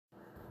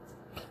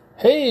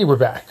Hey, we're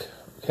back.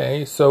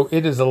 Okay, so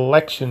it is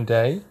election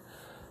day.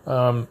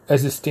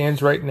 As it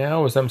stands right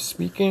now, as I'm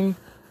speaking,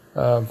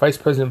 Vice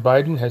President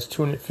Biden has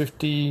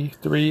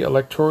 253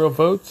 electoral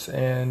votes,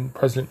 and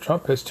President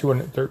Trump has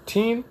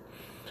 213.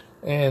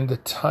 And the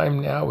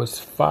time now is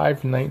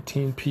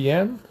 5:19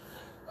 p.m.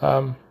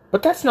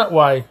 But that's not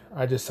why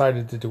I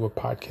decided to do a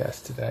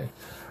podcast today.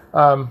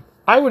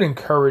 I would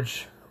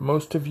encourage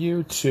most of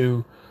you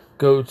to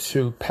go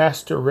to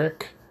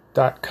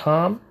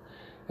PastorRick.com.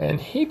 And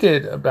he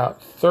did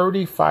about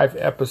 35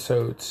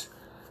 episodes,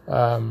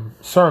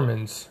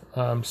 sermons,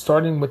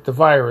 starting with the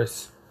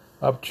virus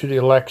up to the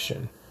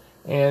election.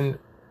 And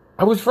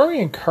I was very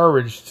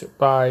encouraged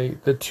by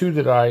the two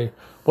that the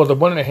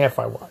 1.5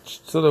 I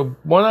watched. So the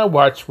one I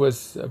watched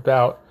was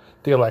about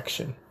the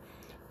election.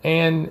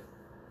 And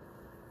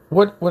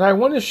what I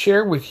want to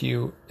share with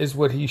you is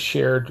what he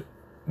shared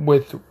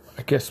with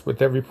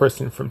every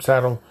person from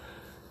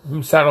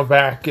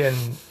Saddleback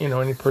and,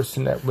 any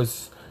person that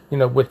was,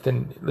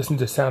 listen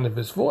to the sound of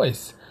his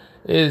voice,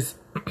 is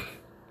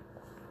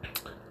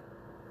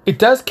it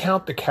does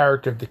count the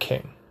character of the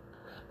king.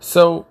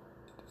 So,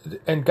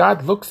 and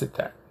God looks at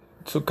that.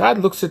 So God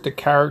looks at the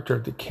character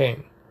of the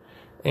king,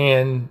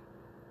 and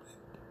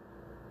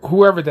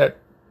whoever that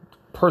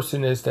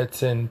person is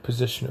that's in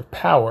position of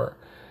power,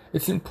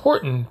 it's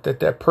important that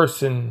that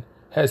person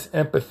has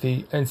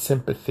empathy and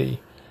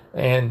sympathy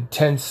and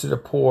tends to the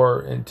poor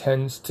and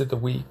tends to the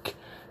weak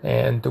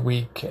and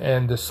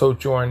the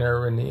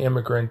sojourner and the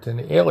immigrant and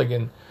the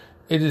alien.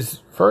 It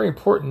is very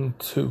important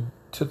to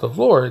the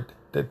Lord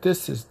that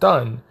this is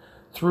done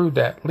through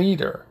that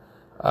leader.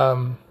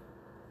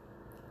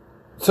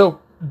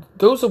 So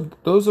those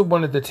are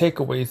one of the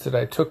takeaways that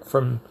I took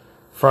from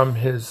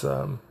his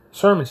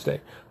sermon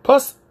today.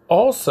 Plus,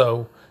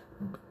 also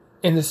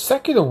in the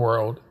secular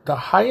world, the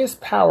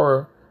highest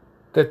power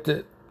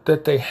that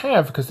they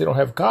have, because they don't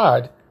have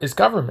God, is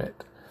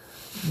government,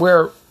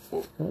 where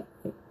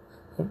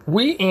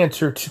we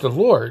answer to the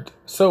Lord.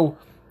 So,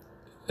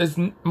 as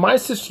my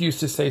sister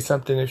used to say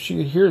something, if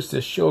she hears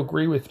this, she'll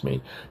agree with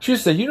me. She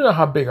used to say, "You don't know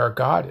how big our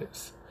God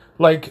is.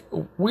 Like,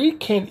 we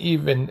can't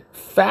even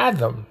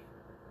fathom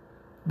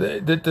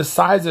the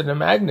size of the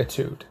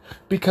magnitude,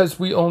 because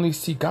we only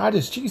see God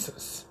as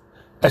Jesus,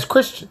 as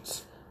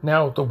Christians.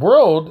 Now, the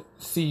world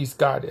sees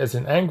God as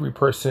an angry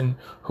person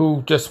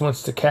who just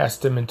wants to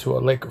cast him into a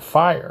lake of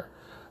fire.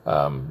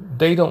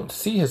 They don't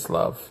see his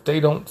love. They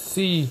don't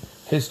see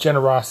his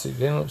generosity.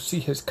 They don't see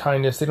his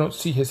kindness. They don't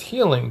see his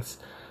healings.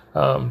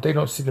 They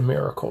don't see the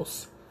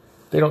miracles.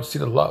 They don't see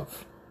the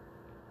love.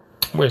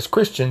 Whereas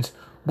Christians,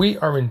 we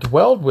are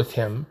indwelled with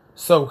him,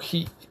 so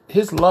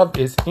his love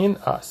is in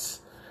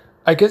us.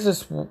 I guess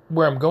that's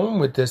where I'm going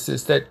with this,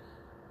 is that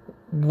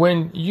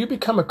when you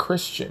become a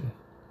Christian,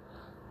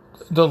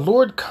 the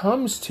Lord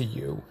comes to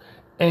you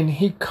and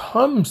he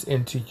comes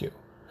into you.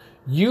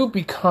 You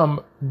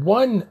become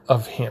one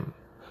of him,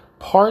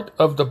 part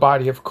of the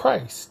body of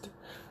Christ.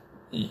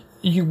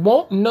 You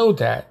won't know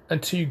that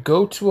until you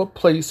go to a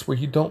place where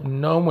you don't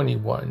know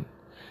anyone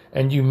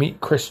and you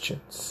meet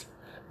Christians.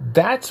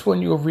 That's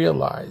when you'll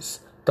realize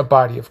the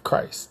body of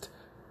Christ.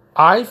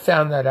 I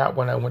found that out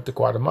when I went to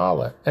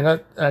Guatemala,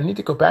 and I need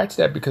to go back to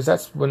that, because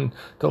that's when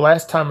the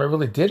last time I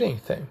really did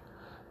anything.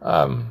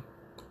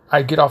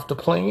 I get off the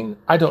plane.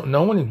 I don't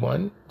know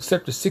anyone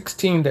except the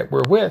 16 that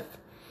we're with.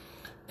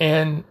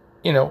 And,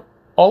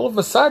 all of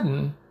a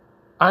sudden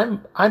I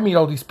meet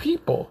all these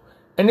people,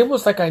 and it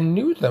was like I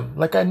knew them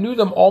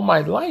all my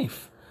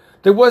life.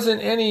 There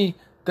wasn't any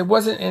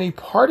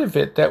part of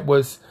it that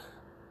was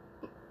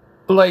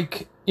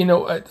like,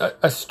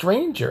 a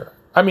stranger.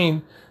 I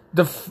mean,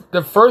 the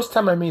first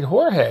time I meet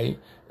Jorge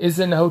is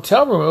in the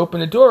hotel room. I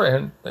open the door,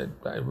 and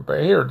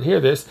everybody hear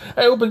this.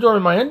 I opened the door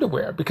in my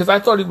underwear because I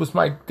thought it was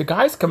the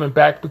guys coming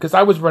back, because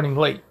I was running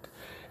late,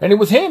 and it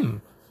was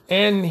him.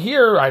 And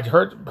here I'd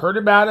heard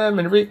about him,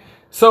 and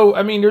so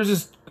I mean, there's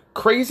this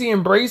crazy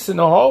embrace in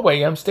the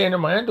hallway. I'm standing in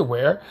my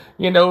underwear,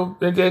 and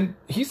then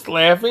he's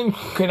laughing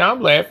and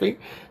I'm laughing,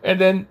 and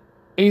then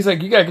he's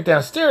like, "You gotta get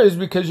downstairs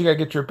because you gotta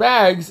get your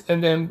bags,"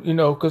 and then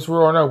because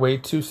we're on our way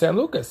to San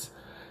Lucas,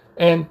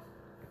 and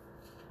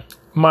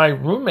my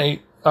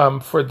roommate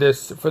for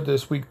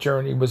this week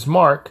journey was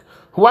Mark,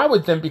 who I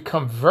would then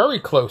become very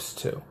close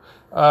to.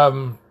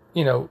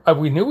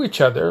 We knew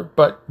each other,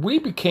 but we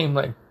became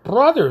like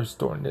brothers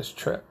during this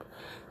trip.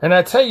 And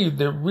I tell you,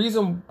 the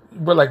reason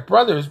we're like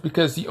brothers,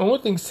 because the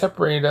only thing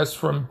separating us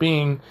from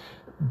being,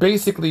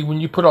 basically, when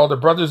you put all the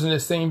brothers in the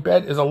same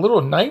bed, is a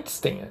little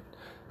nightstand.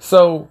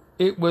 So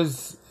it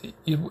was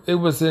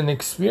an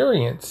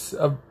experience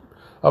of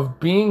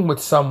being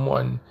with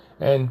someone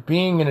and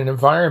being in an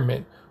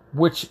environment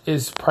which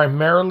is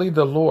primarily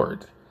the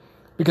Lord.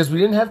 Because we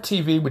didn't have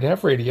TV, we didn't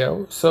have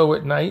radio. So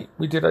at night,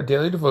 we did our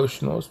daily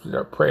devotionals, we did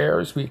our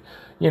prayers, we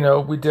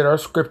did our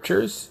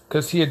scriptures,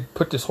 because he had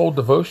put this whole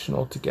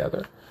devotional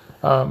together.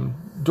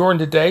 During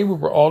the day, we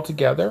were all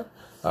together.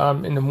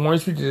 In the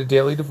mornings, we did a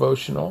daily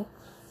devotional.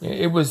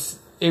 It was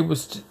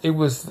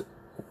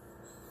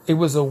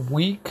a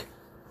week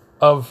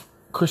of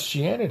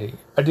Christianity.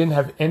 I didn't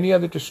have any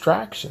other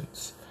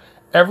distractions.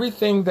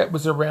 Everything that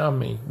was around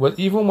me, well,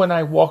 even when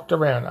I walked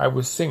around, I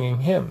was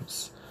singing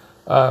hymns.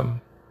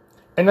 And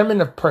I'm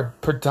in a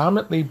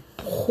predominantly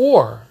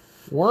poor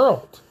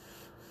world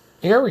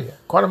area,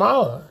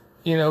 Guatemala,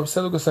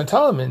 San Lucas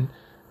Santalum.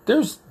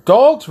 There's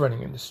dogs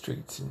running in the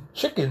streets and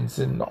chickens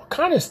and all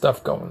kind of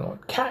stuff going on,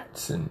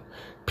 cats and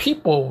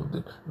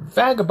people,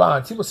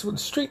 vagabonds, people sitting in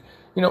the street,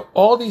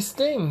 all these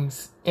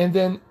things. And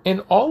then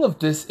in all of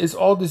this is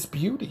all this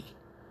beauty.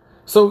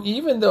 So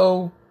even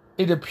though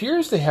it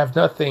appears they have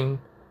nothing,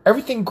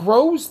 everything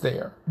grows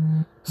there.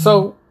 Mm-hmm.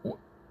 So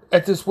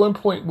at this one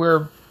point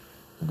where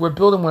we're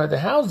building one of the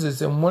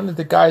houses, and one of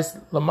the guys,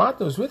 Lamont,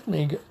 that was with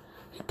me,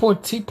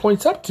 he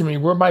points up to me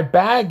where my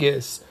bag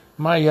is,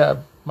 my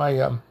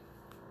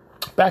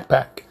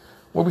backpack,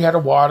 where we had a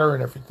water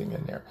and everything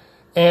in there.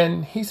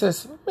 And he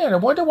says, man, I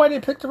wonder why they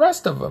picked the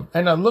rest of them.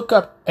 And I look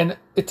up, and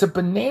it's a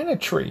banana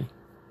tree.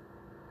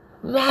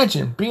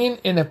 Imagine being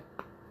in a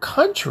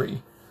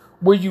country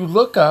where you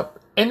look up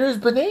and there's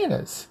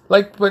bananas,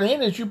 like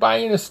bananas you buy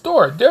in a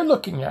store. They're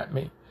looking at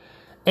me.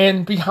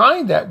 And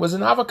behind that was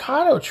an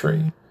avocado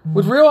tree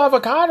with real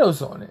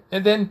avocados on it.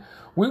 And then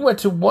we went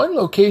to one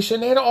location,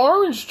 they had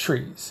orange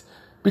trees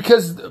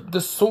because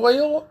the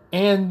soil,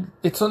 and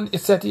it's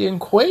at the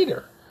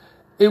equator.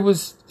 It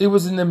was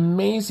an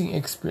amazing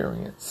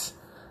experience.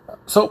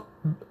 So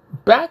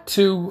back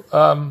to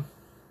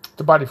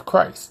the body of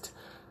Christ.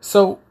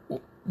 So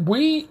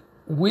we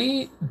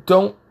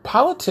don't,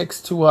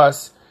 politics to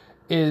us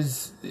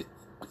is,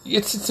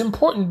 it's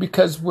important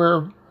because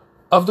we're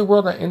of the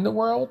world, not in the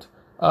world.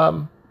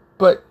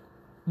 But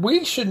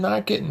we should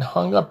not get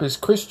hung up as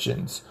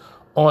Christians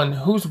on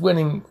who's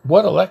winning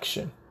what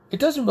election. It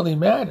doesn't really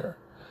matter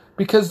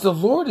because the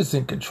Lord is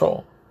in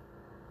control.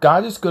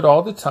 God is good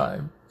all the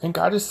time, and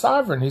God is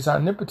sovereign. He's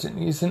omnipotent.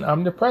 He's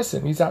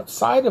omnipresent. He's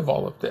outside of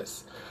all of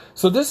this.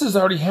 So this has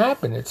already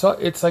happened.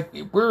 It's like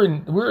we're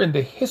in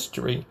the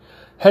history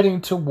heading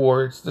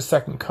towards the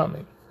second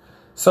coming.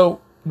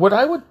 So what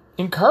I would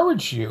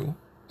encourage you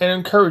and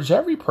encourage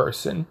every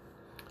person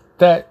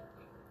that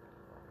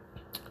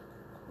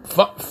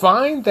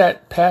find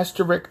that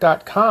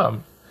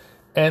PastorRick.com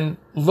and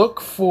look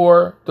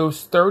for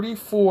those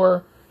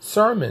 34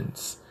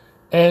 sermons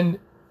and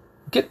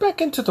get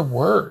back into the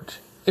Word.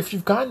 If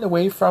you've gotten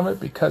away from it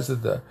because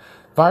of the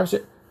virus,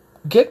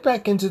 get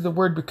back into the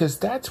Word, because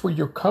that's where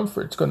your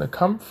comfort's going to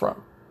come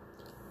from.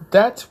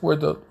 That's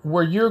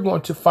where you're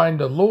going to find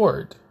the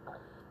Lord.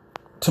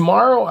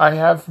 Tomorrow I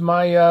have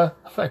my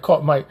I call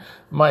it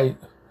my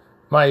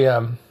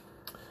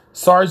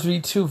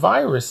SARS-CoV-2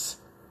 virus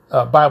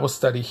Bible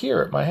study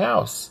here at my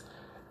house,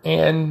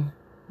 and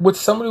with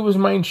somebody who was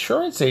my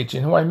insurance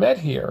agent who I met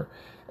here.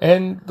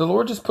 And the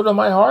Lord just put on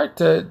my heart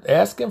to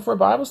ask him for a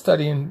Bible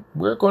study, and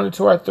we're going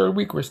into our third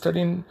week. We're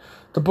studying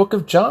the book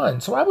of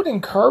John. So I would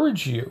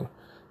encourage you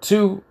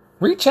to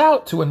reach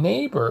out to a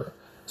neighbor,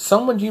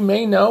 someone you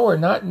may know or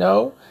not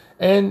know,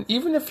 and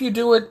even if you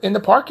do it in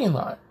the parking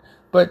lot,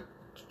 but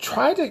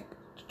try to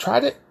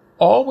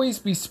always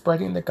be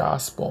spreading the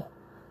gospel.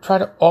 Try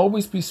to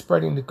always be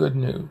spreading the good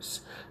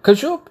news,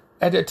 because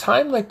at a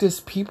time like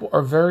this, people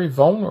are very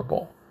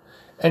vulnerable,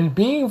 and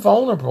being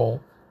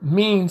vulnerable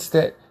means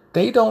that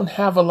they don't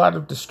have a lot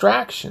of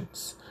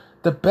distractions.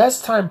 The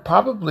best time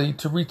probably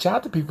to reach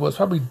out to people is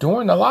probably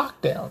during the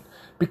lockdown,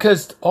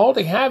 because all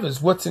they have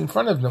is what's in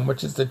front of them,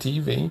 which is the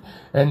TV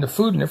and the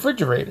food in the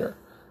refrigerator.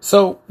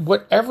 So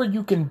whatever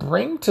you can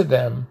bring to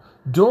them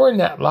during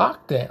that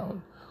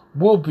lockdown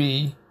will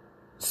be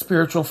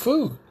spiritual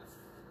food.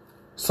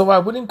 So I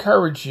would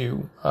encourage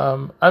you,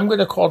 I'm going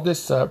to call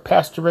this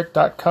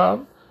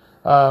PastorRick.com,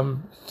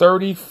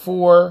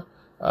 34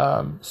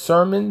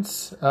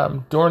 sermons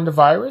during the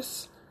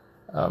virus.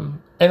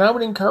 And I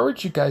would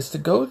encourage you guys to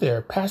go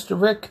there. Pastor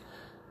Rick,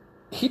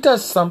 he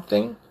does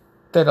something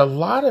that a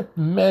lot of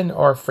men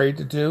are afraid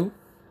to do.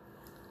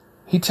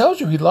 He tells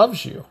you he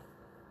loves you,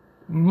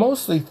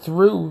 mostly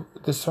through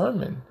the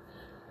sermon.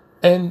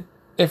 And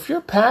if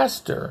your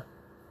pastor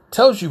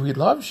tells you he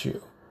loves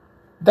you,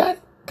 that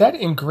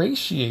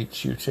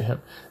ingratiates you to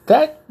him.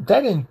 That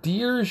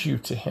endears you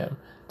to him.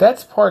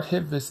 That's part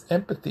of his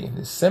empathy and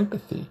his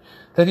sympathy,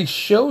 that he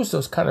shows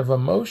those kind of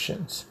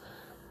emotions.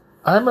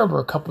 I remember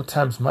a couple of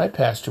times my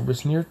pastor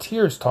was near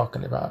tears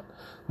talking about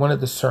one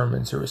of the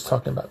sermons. He was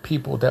talking about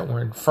people that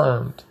were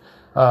infirmed.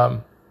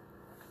 One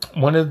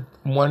of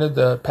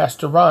the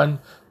Pastor Ron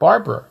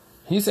Barber,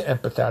 he's an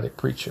empathetic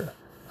preacher.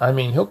 I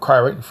mean, he'll cry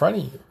right in front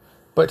of you,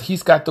 but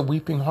he's got the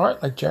weeping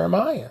heart like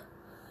Jeremiah.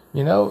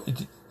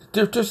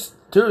 There's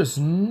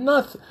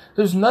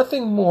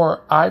nothing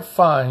more I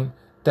find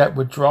that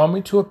would draw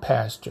me to a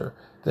pastor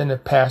than a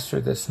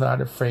pastor that's not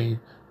afraid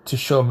to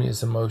show me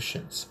his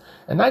emotions.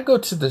 And I go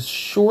to the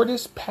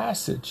shortest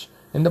passage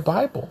in the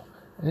Bible,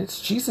 and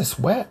it's Jesus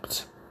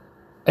wept.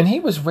 And he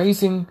was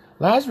raising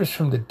Lazarus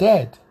from the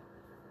dead.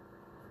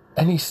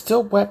 And he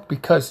still wept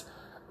because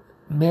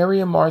Mary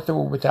and Martha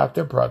were without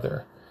their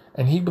brother,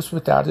 and he was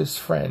without his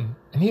friend,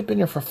 and he had been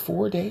there for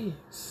 4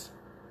 days.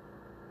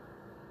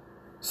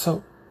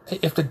 So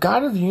If the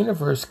God of the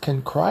universe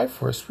can cry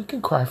for us, we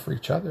can cry for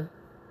each other.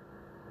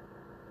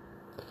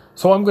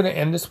 So I'm going to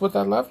end this with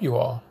I love you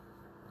all.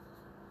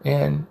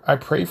 And I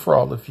pray for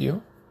all of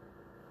you.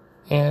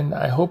 And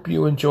I hope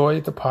you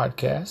enjoy the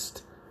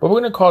podcast. But we're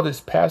going to call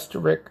this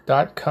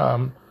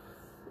PastorRick.com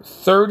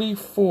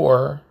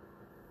 34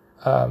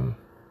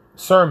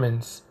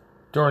 sermons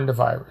during the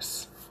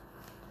virus.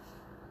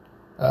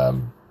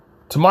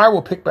 Tomorrow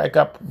we'll pick back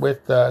up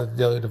with the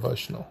Daily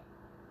Devotional.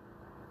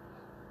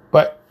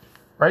 But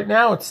right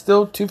now it's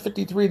still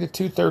 2:53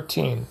 to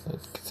 2:13.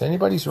 It's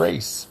anybody's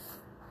race.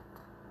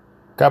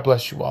 God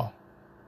bless you all.